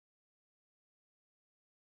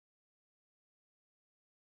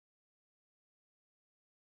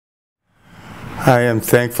I am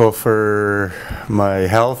thankful for my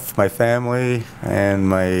health, my family, and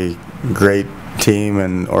my great team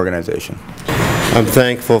and organization. I'm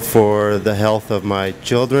thankful for the health of my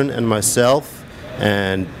children and myself,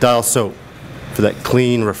 and Dial Soap for that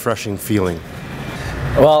clean, refreshing feeling.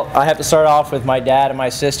 Well, I have to start off with my dad and my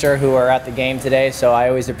sister who are at the game today, so I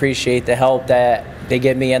always appreciate the help that they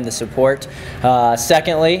give me and the support.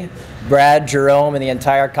 Secondly, Brad, Jerome, and the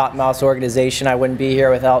entire Cottonmouths organization. I wouldn't be here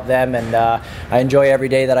without them, and I enjoy every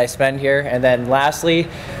day that I spend here. And then lastly,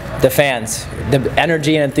 the fans. The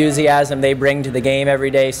energy and enthusiasm they bring to the game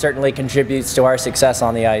every day certainly contributes to our success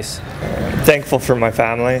on the ice. Thankful for my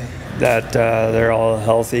family, that they're all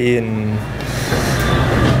healthy, and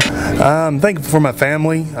thankful for my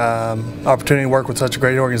family, opportunity to work with such a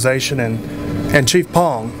great organization, and Chief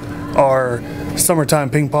Pong, our summertime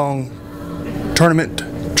ping pong tournament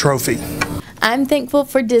trophy. I'm thankful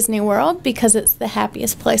for Disney World because it's the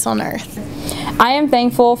happiest place on earth. I am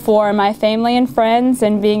thankful for my family and friends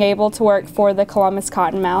and being able to work for the Columbus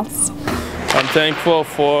Cottonmouths. I'm thankful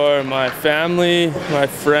for my family, my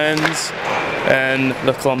friends, and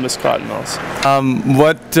the Columbus Cottonmouths.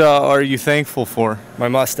 What are you thankful for? my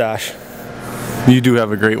mustache. You do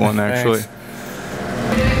have a great one, actually.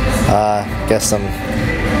 Guess I'm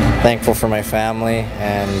thankful for my family,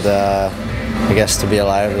 and I guess to be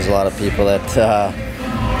alive. There's a lot of people that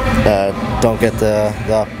don't get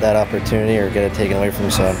that opportunity or get it taken away from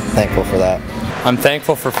them, so I'm thankful for that. I'm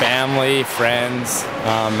thankful for family, friends,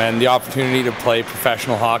 and the opportunity to play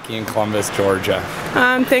professional hockey in Columbus, Georgia.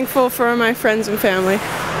 I'm thankful for my friends and family.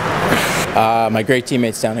 My great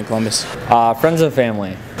teammates down in Columbus. Friends and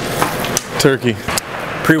family. Turkey.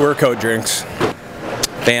 Pre-workout drinks.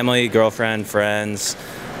 Family, girlfriend, friends,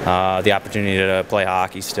 the opportunity to play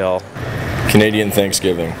hockey still. Canadian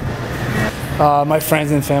Thanksgiving. My friends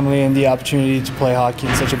and family and the opportunity to play hockey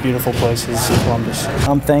in such a beautiful place as Columbus.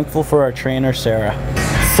 I'm thankful for our trainer, Sarah.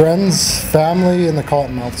 Friends, family, and the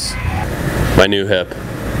Cottonmouths. My new hip.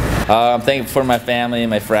 I'm thankful for my family,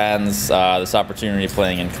 my friends, this opportunity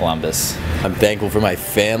playing in Columbus. I'm thankful for my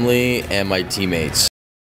family and my teammates.